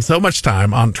to spend so much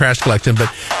time on trash collection. But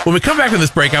when we come back from this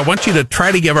break, I want you to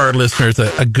try to give our listeners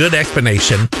a good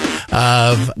explanation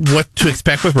of what to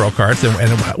expect with roll carts and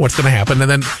what's going to happen.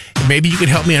 And then maybe you can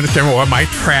help me understand why my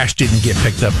trash didn't get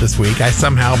picked up this week. I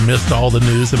somehow missed all the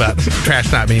news about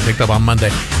trash not being picked up on Monday.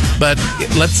 But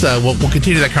we'll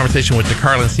continue that conversation with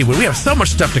De'Carlon Seewood. We have so much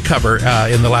stuff to cover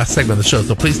in the last segment of the show,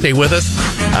 so please stay with us.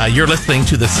 You're listening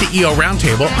to the CEO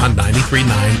Roundtable on 93.9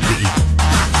 The Eagle.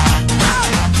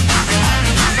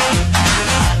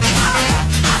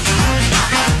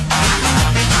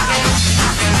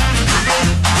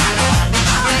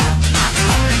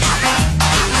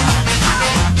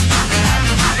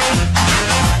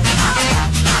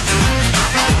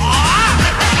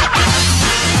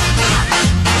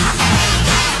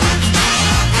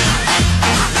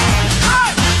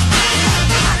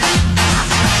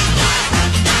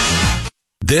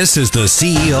 This is the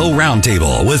CEO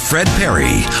Roundtable with Fred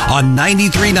Parry on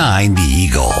 93.9 The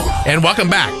Eagle. And welcome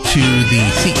back to the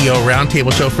CEO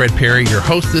Roundtable show. Fred Parry, your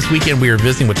host this weekend. We are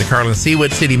visiting with De'Carlon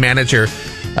Seewood, city manager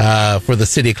for the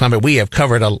city of Columbia. We have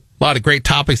covered a lot of great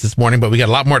topics this morning, but we got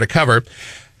a lot more to cover.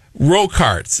 Roll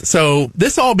carts. So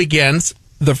this all begins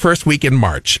the first week in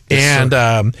March. Yes,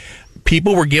 and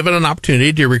people were given an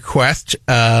opportunity to request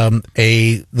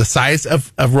the size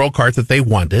of roll carts that they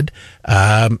wanted.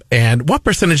 And what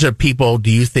percentage of people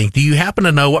do you happen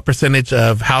to know what percentage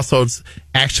of households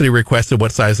actually requested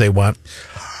what size they want,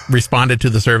 responded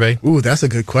to the survey? Ooh, that's a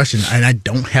good question. And I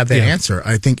don't have that answer.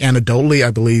 I think anecdotally,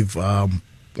 I believe a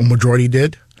majority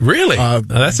did. Really?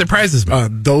 That surprises me.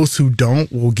 Those who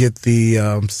don't will get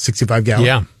the 65 gallon.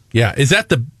 Yeah. Yeah. Is that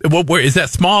is that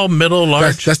small, middle,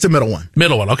 large? That's the middle one.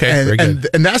 Middle one. Okay. And, very good.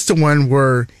 And that's the one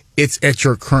where it's at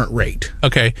your current rate.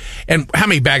 Okay. And how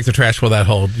many bags of trash will that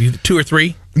hold? 2 or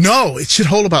 3? No, it should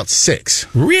hold about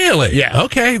 6. Really? Yeah.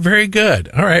 Okay. Very good.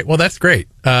 All right. Well, that's great.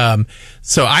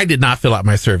 So I did not fill out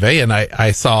my survey, and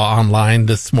I saw online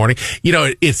this morning.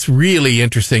 It's really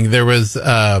interesting. There was,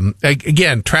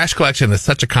 again, trash collection is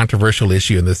such a controversial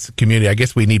issue in this community. I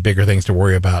guess we need bigger things to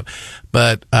worry about.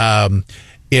 But,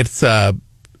 it's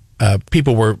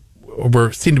people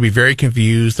seem to be very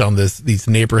confused on these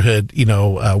neighborhood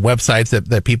websites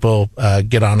that people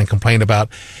get on and complain about,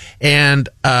 and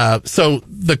so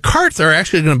the carts are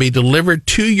actually going to be delivered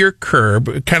to your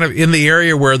curb, kind of in the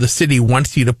area where the city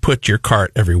wants you to put your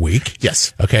cart every week.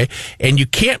 Yes. Okay, and you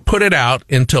can't put it out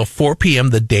until 4 p.m.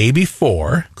 the day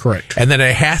before. Correct. And then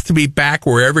it has to be back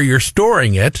wherever you're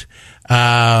storing it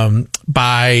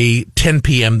by 10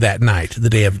 p.m. that night, the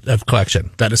day of collection.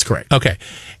 That is correct. Okay.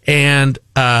 And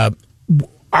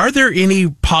are there any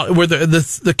where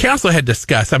the council had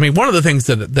discussed? I mean, one of the things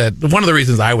that one of the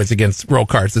reasons I was against roll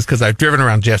carts is because I've driven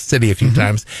around Jeff City a few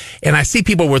times, and I see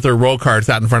people with their roll carts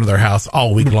out in front of their house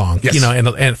all week long. Yes.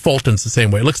 And Fulton's the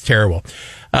same way. It looks terrible,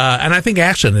 and I think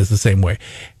Ashland is the same way.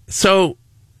 So,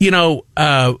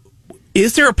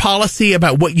 is there a policy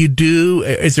about what you do?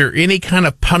 Is there any kind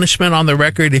of punishment on the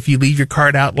record if you leave your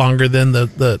cart out longer than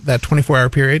that 24-hour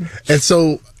period? And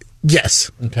so,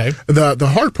 yes. Okay. The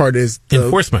hard part is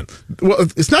enforcement. Well,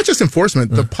 it's not just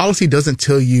enforcement. The policy doesn't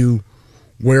tell you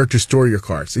where to store your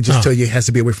carts. It just tells you it has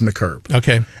to be away from the curb.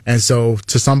 Okay. And so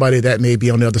to somebody that may be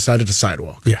on the other side of the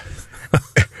sidewalk. Yeah.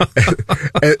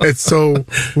 and so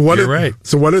one of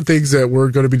the things that we're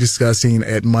going to be discussing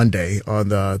at Monday on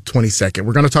the 22nd,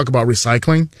 we're going to talk about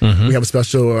recycling. We have a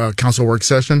special council work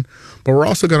session, but we're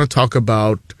also going to talk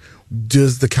about,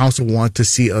 does the council want to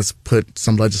see us put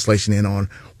some legislation in on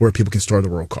where people can store the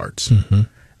roll carts?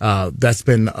 I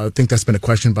think that's been a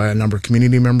question by a number of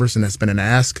community members, and that's been an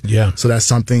ask. Yeah. So that's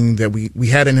something that we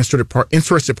had an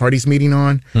interested parties meeting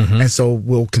on, and so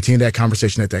we'll continue that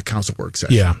conversation at that council work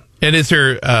session. Yeah. And is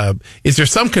there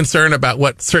some concern about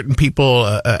what certain people,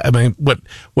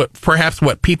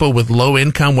 what people with low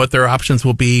income, what their options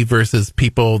will be versus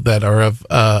people that are of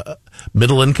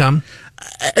middle income?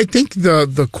 I think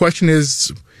the question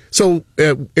is, so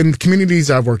in the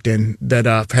communities I've worked in that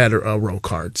have had roll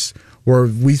carts, where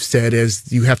we've said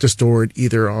is you have to store it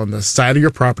either on the side of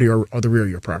your property or the rear of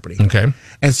your property. Okay.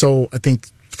 And so I think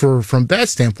from that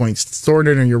standpoint, storing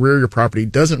it in your rear of your property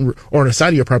or the side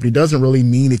of your property doesn't really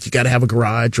mean that you got to have a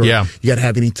garage or you got to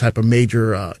have any type of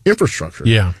major infrastructure.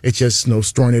 Yeah. It's just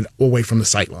storing it away from the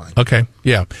sight line. Okay.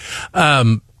 Yeah.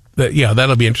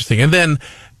 That'll be interesting. And then,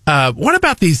 what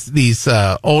about these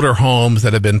older homes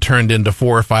that have been turned into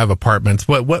 4 or 5 apartments?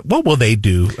 What will they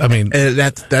do? I mean,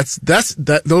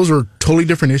 those are totally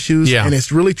different issues. Yeah. And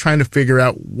it's really trying to figure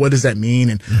out what does that mean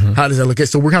and how does that look at.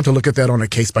 So we're going to have to look at that on a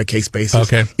case by case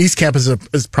basis. Okay. East Campus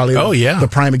is probably the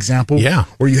prime example. Yeah.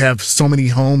 Where you have so many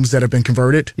homes that have been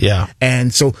converted. Yeah.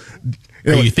 And so,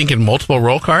 are you thinking multiple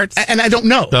roll carts? And I don't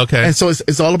know. Okay. And so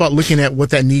it's all about looking at what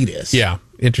that need is. Yeah.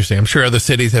 Interesting. I'm sure other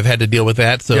cities have had to deal with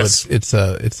that, so yes. it's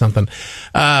something.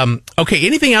 Okay.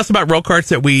 Anything else about roll carts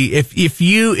that do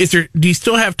you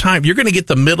still have time? You're going to get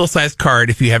the middle-sized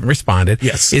card if you haven't responded.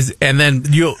 Yes. And then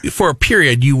for a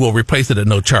period, you will replace it at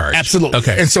no charge. Absolutely.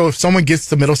 Okay. And so if someone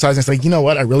gets the middle size and say, you know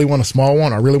what, I really want a small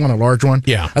one, or I really want a large one.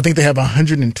 Yeah. I think they have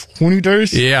 120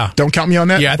 days. Yeah. Don't count me on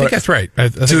that. Yeah, I think that's right. I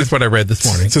think that's what I read this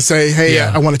morning. To say, hey,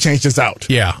 I want to change this out.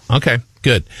 Yeah. Okay.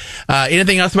 Good.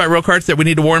 Anything else about roll carts that we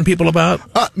need to warn people about?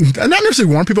 Not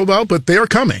necessarily warn people about, but they are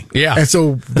coming. Yeah. And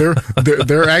so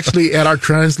they're actually at our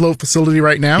transload facility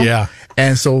right now. Yeah.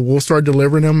 And so we'll start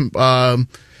delivering them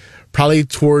probably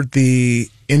toward the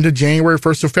end of January,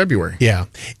 1st of February. Yeah.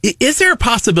 Is there a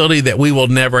possibility that we will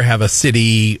never have a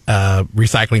city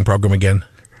recycling program again?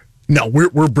 No,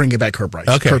 we're bringing back curbside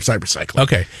recycling.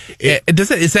 Okay.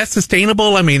 Is that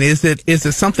sustainable? I mean, is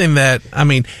it something that, I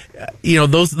mean,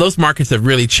 those markets have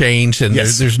really changed and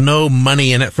yes. there's no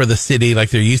money in it for the city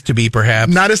like there used to be,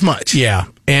 perhaps. Not as much. Yeah.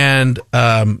 And,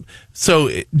 so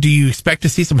do you expect to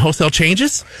see some wholesale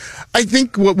changes? I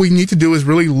think what we need to do is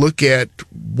really look at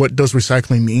what does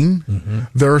recycling mean. Mm-hmm.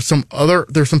 There's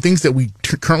some things that we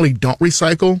currently don't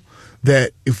recycle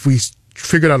that if we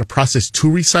figured out a process to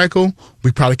recycle,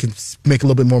 we probably can make a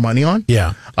little bit more money on.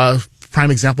 Yeah.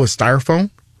 Prime example is styrofoam.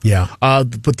 Yeah.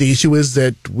 But the issue is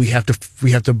that we have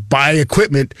to buy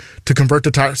equipment to convert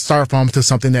the styrofoam to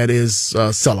something that is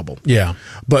sellable. Yeah.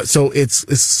 But so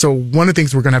so one of the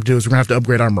things we're going to have to do is we're going to have to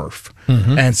upgrade our MRF.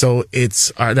 Mm-hmm. And so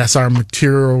that's our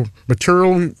material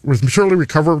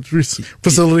recovery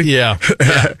facility. Yeah.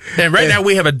 And right now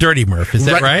we have a dirty MRF. Is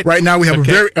that right? Right now we have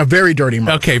a very dirty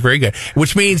MRF. Okay, very good.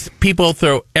 Which means people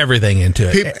throw everything into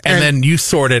it, and then you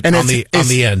sort it on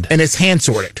the end, and it's hand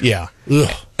sorted. Yeah.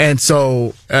 Ugh. And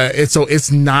so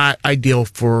it's not ideal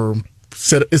for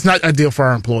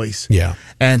our employees. Yeah.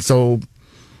 And so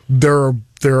there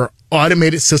are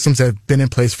automated systems that have been in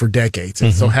place for decades.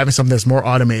 And so having something that's more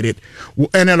automated,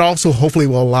 and it also hopefully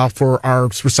will allow for our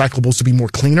recyclables to be more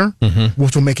cleaner,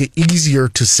 which will make it easier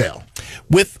to sell.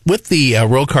 With the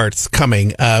roll carts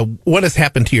coming, what has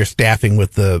happened to your staffing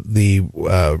with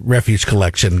the refuse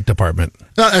collection department?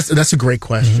 That's a great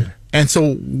question. Mm-hmm. And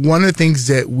so one of the things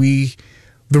that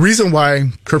the reason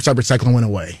why curbside recycling went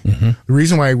away, the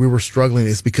reason why we were struggling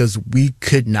is because we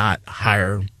could not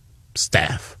hire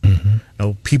staff.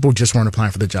 People just weren't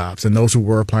applying for the jobs, and those who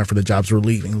were applying for the jobs were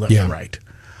leaving left and right.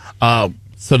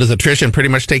 So does attrition pretty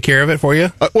much take care of it for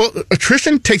you? Well,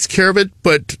 attrition takes care of it,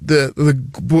 but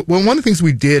one of the things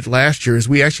we did last year is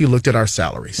we actually looked at our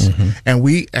salaries, and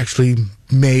we actually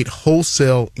made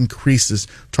wholesale increases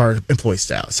to our employee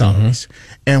salaries.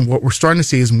 And what we're starting to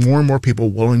see is more and more people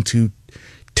willing to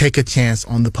take a chance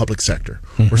on the public sector.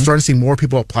 We're starting to see more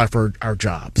people apply for our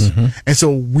jobs. And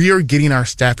so we are getting our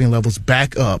staffing levels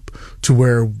back up to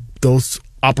where those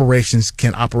operations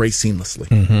can operate seamlessly.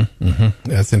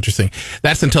 That's interesting.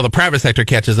 That's until the private sector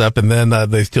catches up and then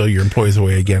they steal your employees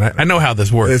away again. I know how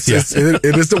this works. It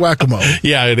is the whack-a-mole.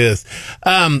 Yeah, it is.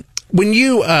 When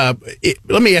you,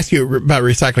 let me ask you about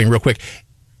recycling real quick.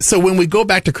 So when we go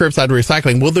back to curbside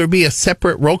recycling, will there be a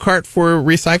separate roll cart for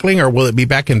recycling, or will it be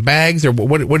back in bags, or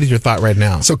what is your thought right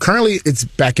now? So currently it's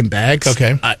back in bags.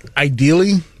 Okay.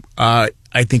 Ideally, I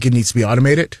think it needs to be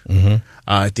automated.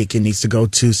 I think it needs to go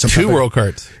to some two roll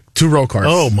carts.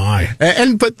 Oh my!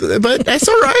 But that's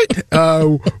all right.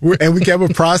 And we can have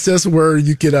a process where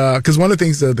you could, because one of the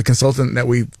things the consultant that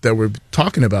we're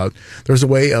talking about, there's a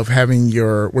way of having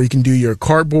where you can do your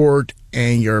cardboard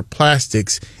and your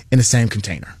plastics in the same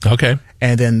container. Okay.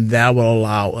 And then that will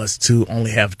allow us to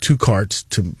only have 2 carts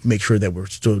to make sure that we're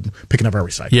still picking up our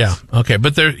recycling. Yeah. Okay.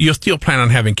 But you'll still plan on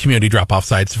having community drop-off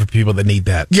sites for people that need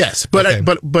that. Yes, but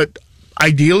okay. but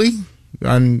ideally,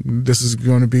 and this is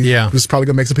going to be, Yeah. this is probably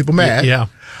going to make some people mad. Yeah.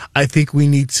 I think we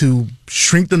need to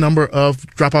shrink the number of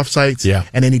drop-off sites, Yeah.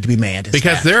 and they need to be manned. and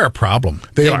Because staffed. they're a problem.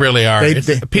 They They are. really are.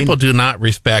 They- People do not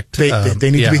respect. They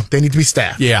need yeah. to be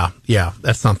staffed. Yeah,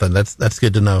 that's something. That's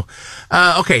good to know.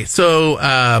 Okay,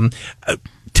 so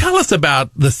tell us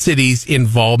about the city's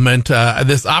involvement.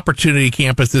 This Opportunity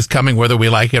Campus is coming, whether we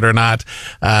like it or not.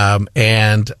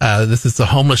 And this is a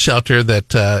homeless shelter that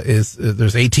there's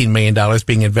 $18 million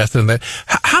being invested in that.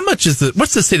 How much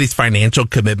what's the city's financial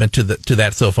commitment to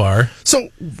that so far? So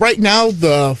right now,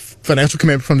 the financial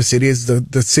commitment from the city is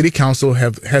the city council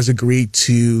has agreed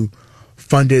to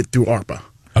fund it through ARPA.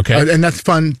 Okay. And that's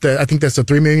I think that's a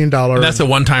 $3 million. That's a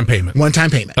one-time payment. One-time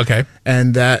payment. Okay.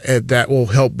 And that will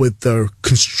help with the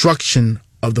construction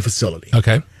of the facility.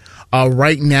 Okay.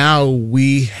 Right now,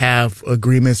 we have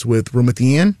agreements with Room at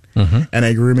the Inn and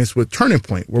agreements with Turning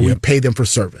Point where we pay them for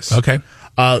service. Okay.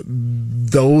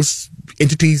 Those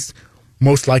entities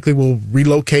most likely will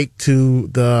relocate to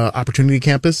the Opportunity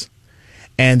Campus,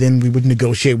 and then we would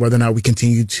negotiate whether or not we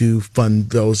continue to fund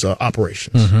those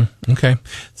operations. Okay.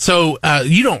 So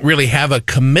you don't really have a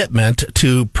commitment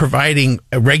to providing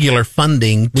a regular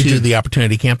funding to the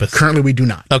Opportunity Campus? Currently, we do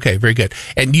not. Okay, very good.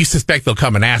 And you suspect they'll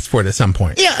come and ask for it at some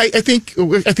point? Yeah, I think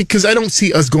because I don't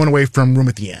see us going away from Room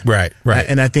at the Inn. Right.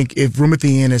 And I think if Room at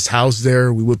the Inn is housed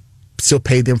there, we would still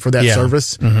pay them for that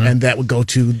service, and that would go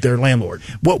to their landlord.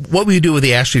 What will you do with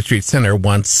the Ashley Street Center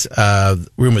once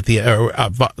Room at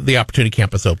the Opportunity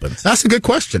Campus opens? That's a good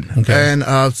question. Okay.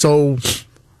 And so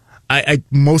I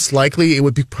most likely it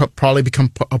would be probably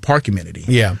become a park amenity.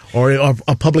 Yeah. Or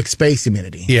a public space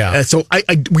amenity. Yeah. So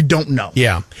we don't know.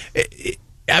 Yeah.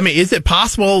 I mean, is it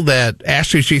possible that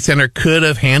Ashley Street Center could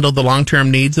have handled the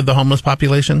long-term needs of the homeless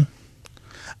population?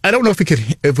 I don't know if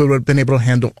it would have been able to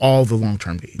handle all the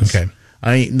long-term needs. Okay.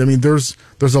 I mean, there's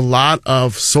a lot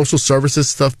of social services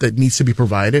stuff that needs to be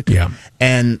provided. Yeah.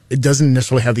 And it doesn't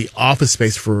necessarily have the office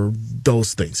space for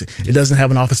those things. It doesn't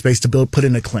have an office space to put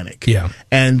in a clinic. Yeah.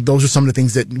 And those are some of the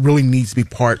things that really needs to be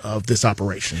part of this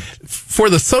operation.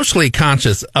 For the socially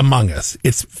conscious among us,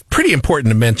 it's pretty important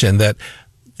to mention that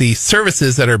the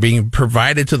services that are being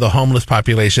provided to the homeless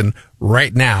population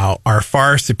right now are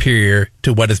far superior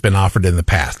to what has been offered in the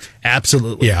past.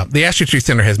 Absolutely. Yeah. The Ashley Street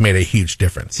Center has made a huge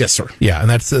difference. Yes, sir. Yeah. And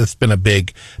that's been a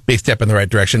big step in the right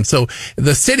direction. So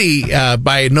the city,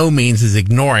 by no means is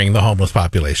ignoring the homeless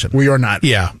population. We are not.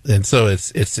 Yeah. And so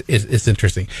it's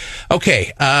interesting.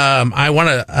 Okay. I want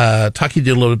to, talk to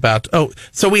you a little bit about,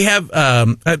 so we have,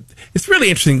 it's really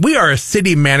interesting. We are a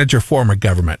city manager form of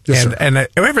government. Yes, sir. And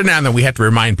every now and then we have to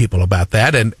remind people about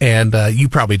that. And you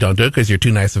probably don't do it because you're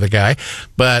too nice of a guy,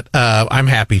 but, I'm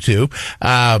happy to.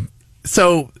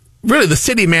 So really the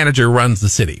city manager runs the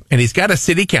city, and he's got a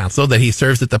city council that he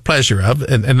serves at the pleasure of,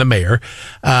 and the mayor.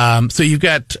 So you've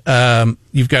got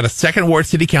a second ward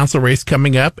city council race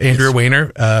coming up. Andrea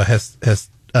Weiner, has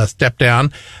stepped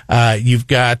down. You've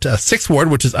got a sixth ward,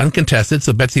 which is uncontested.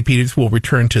 So Betsy Peters will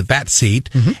return to that seat.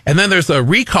 And then there's a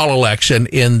recall election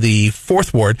in the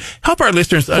fourth ward. Help our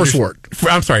listeners. First ward.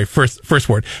 I'm sorry. First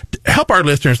ward. Help our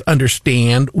listeners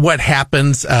understand what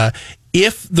happens,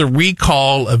 if the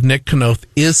recall of Nick Knoth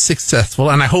is successful,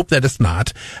 and I hope that it's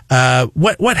not.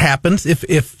 What happens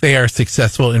if they are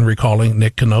successful in recalling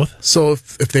Nick Knoth? So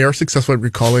if they are successful at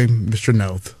recalling Mr.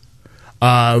 Knoth,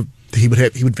 he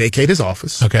would vacate his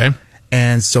office. Okay.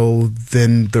 And so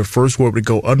then the first ward would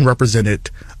go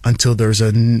unrepresented until there's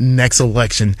a next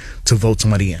election to vote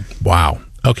somebody in. Wow.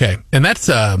 Okay. And that's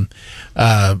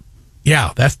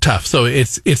yeah, that's tough. So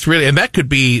it's really, and that could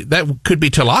be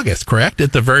till August, correct?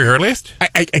 At the very earliest?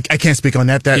 I can't speak on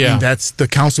that. That's the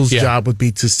council's job would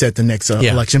be to set the next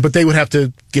election, but they would have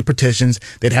to get petitions.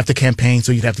 They'd have to campaign.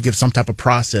 So you'd have to give some type of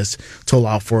process to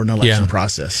allow for an election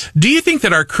process. Do you think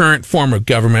that our current form of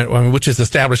government, which is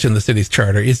established in the city's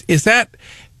charter, is that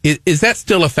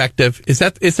still effective? Is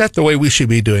that the way we should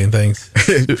be doing things?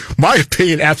 My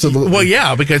opinion, absolutely. Well,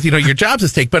 yeah, because your job's at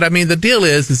stake. But I mean, the deal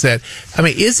is that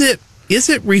is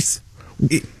it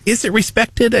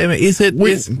respected? I mean,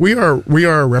 we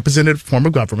are a representative form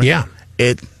of government. Yeah.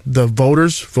 The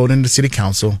voters vote in the city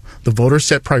council. The voters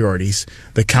set priorities.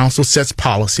 The council sets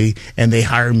policy, and they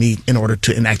hire me in order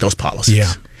to enact those policies.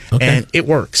 Yeah. Okay. And it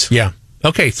works. Yeah.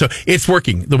 Okay, so it's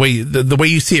working the way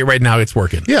you see it right now. It's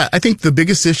working. Yeah, I think the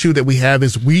biggest issue that we have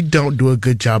is we don't do a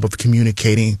good job of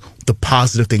communicating the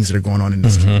positive things that are going on in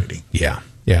this community. Yeah.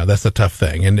 Yeah, that's a tough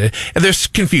thing. And there's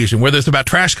confusion, whether it's about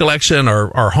trash collection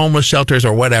or homeless shelters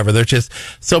or whatever. There's just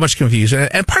so much confusion.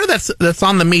 And part of that's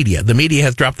on the media. The media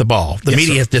has dropped the ball. The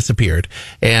media has disappeared.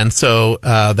 And so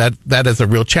that is a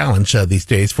real challenge these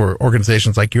days for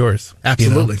organizations like yours.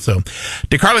 Absolutely. So,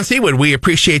 De'Carlon Seewood, we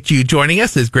appreciate you joining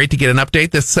us. It's great to get an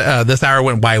update. This hour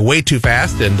went by way too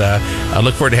fast, and I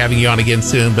look forward to having you on again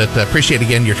soon. But appreciate,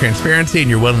 again, your transparency and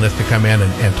your willingness to come in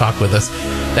and talk with us.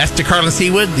 That's De'Carlon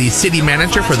Seewood, the city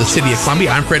manager for the City of Columbia.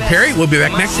 I'm Fred Parry. We'll be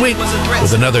back next week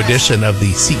with another edition of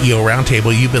the CEO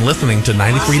Roundtable. You've been listening to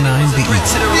 93.9 The Eagle.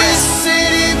 This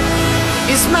city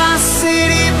is my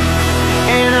city,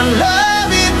 and I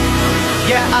love it.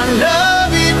 Yeah, I love it.